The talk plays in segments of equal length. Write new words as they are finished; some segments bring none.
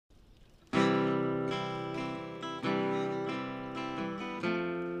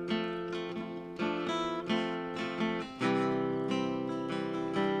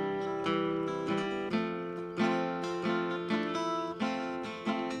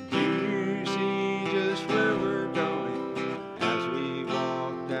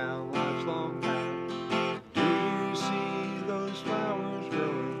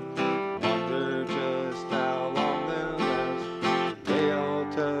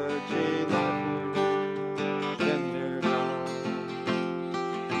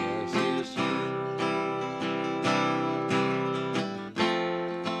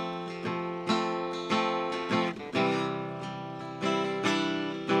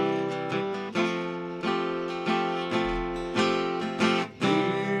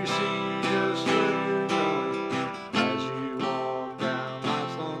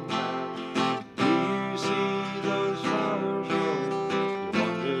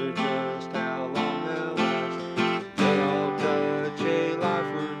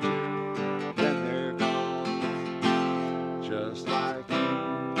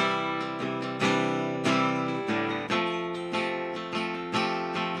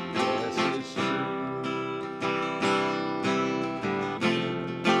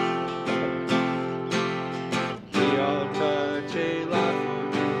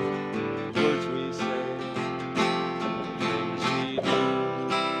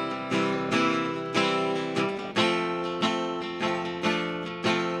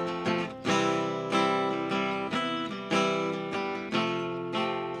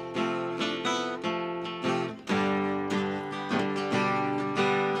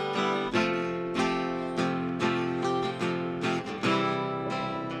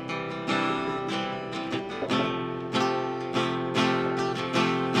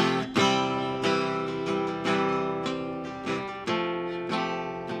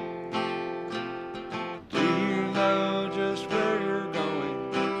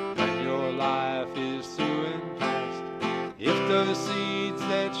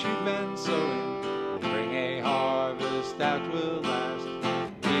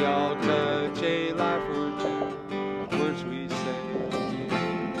all touch a life or two. Words we say,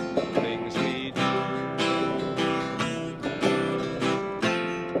 things we do.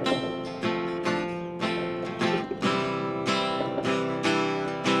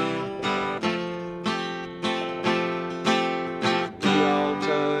 We all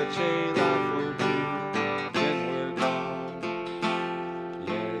touch a life or two, then we're gone.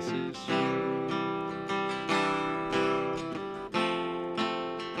 Yes, it's true.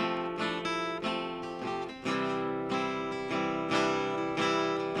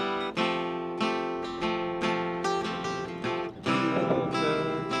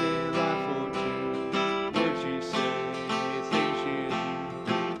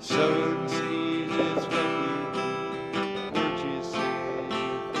 Sowin seeds is what we do. Words you say,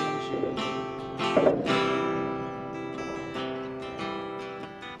 things you do.